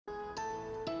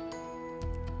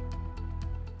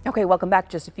Okay, welcome back.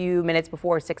 Just a few minutes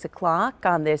before 6 o'clock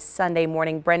on this Sunday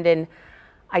morning. Brendan,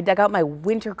 I dug out my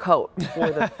winter coat for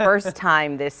the first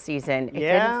time this season. It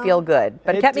didn't feel good,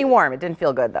 but it kept me warm. It didn't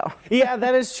feel good, though. Yeah,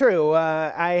 that is true.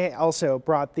 I also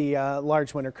brought the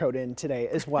large winter coat in today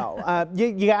as well.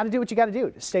 You got to do what you got to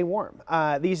do to stay warm.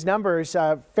 These numbers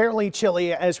fairly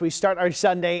chilly as we start our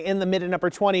Sunday in the mid and upper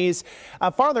 20s.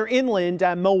 Farther inland,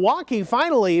 Milwaukee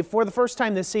finally, for the first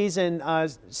time this season,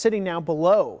 sitting now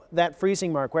below that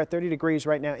freezing mark. We're at 30 degrees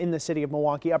right now in the city of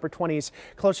Milwaukee, upper 20s,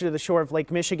 closer to the shore of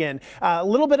Lake Michigan. A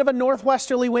little bit of a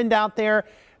northwesterly wind out there.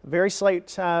 Very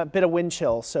slight bit of wind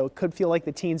chill, so it could feel like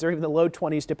the teens or even the low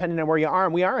 20s depending on where you are.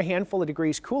 And we are a handful of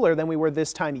degrees cooler than we were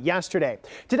this time yesterday.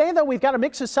 Today, though, we've got a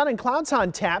mix of sun and clouds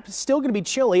on tap. Still going to be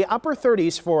chilly, upper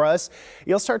 30s for us.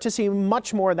 You'll start to see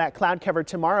much more of that cloud cover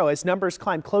tomorrow as numbers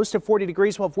climb close to 40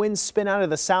 degrees. We'll have winds spin out of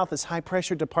the south as high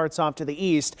pressure departs off to the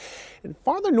east. And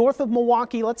farther north of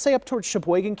Milwaukee, let's say up towards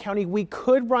Sheboygan County, we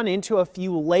could run into a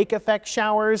few lake effect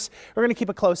showers. We're going to keep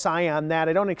a close eye on that.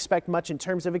 I don't expect much in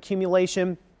terms of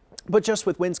accumulation. But just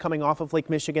with winds coming off of Lake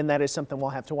Michigan, that is something we'll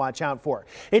have to watch out for.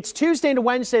 It's Tuesday to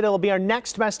Wednesday. That'll be our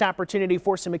next best opportunity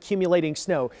for some accumulating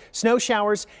snow. Snow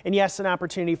showers, and yes, an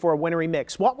opportunity for a wintry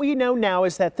mix. What we know now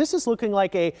is that this is looking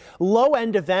like a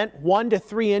low-end event, 1 to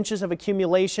 3 inches of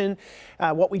accumulation.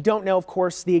 What we don't know, of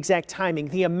course, the exact timing,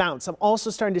 the amounts. I'm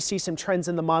also starting to see some trends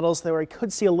in the models where I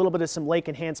could see a little bit of some lake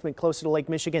enhancement closer to Lake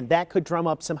Michigan. That could drum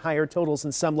up some higher totals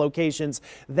in some locations.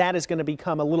 That is going to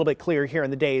become a little bit clearer here in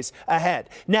the days ahead.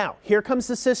 Now, here comes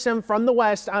the system from the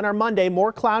west on our Monday.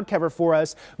 More cloud cover for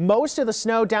us. Most of the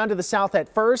snow down to the south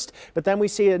at first, but then we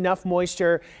see enough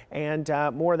moisture and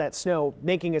more of that snow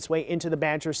making its way into the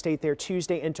Badger State there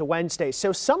Tuesday into Wednesday.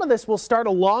 So some of this will start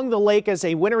along the lake as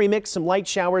a wintry mix, some light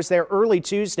showers there early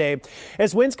Tuesday.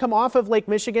 As winds come off of Lake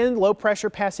Michigan, low pressure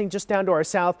passing just down to our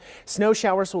south. Snow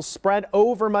showers will spread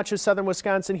over much of southern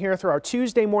Wisconsin here through our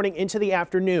Tuesday morning into the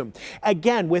afternoon.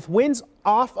 Again, with winds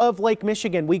off of Lake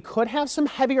Michigan, we could have some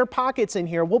heavier pockets in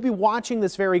here. We'll be watching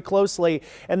this very closely,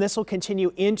 and this will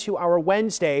continue into our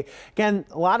Wednesday. Again,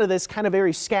 a lot of this kind of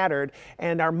very scattered,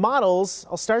 and our models,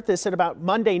 I'll start this at about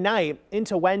Monday night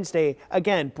into Wednesday.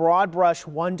 Again, broad brush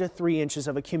 1 to 3 inches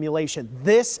of accumulation.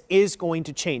 This is going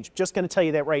to change. Just going to tell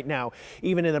you that right now,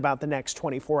 even in about the next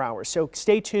 24 hours. So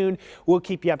stay tuned. We'll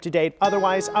keep you up to date.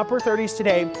 Otherwise, upper 30s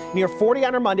today, near 40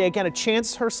 on our Monday. Again, a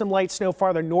chance for some light snow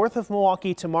farther north of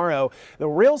Milwaukee tomorrow. The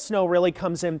real snow really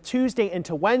comes in Tuesday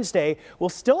into Wednesday. We'll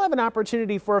still have an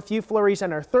opportunity for a few flurries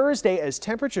on our Thursday as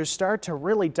temperatures start to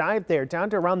really dive there down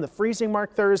to around the freezing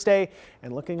mark Thursday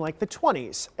and looking like the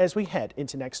 20s as we head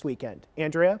into next weekend.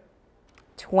 Andrea?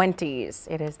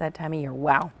 20s. It is that time of year.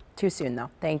 Wow. Too soon,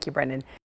 though. Thank you, Brendan.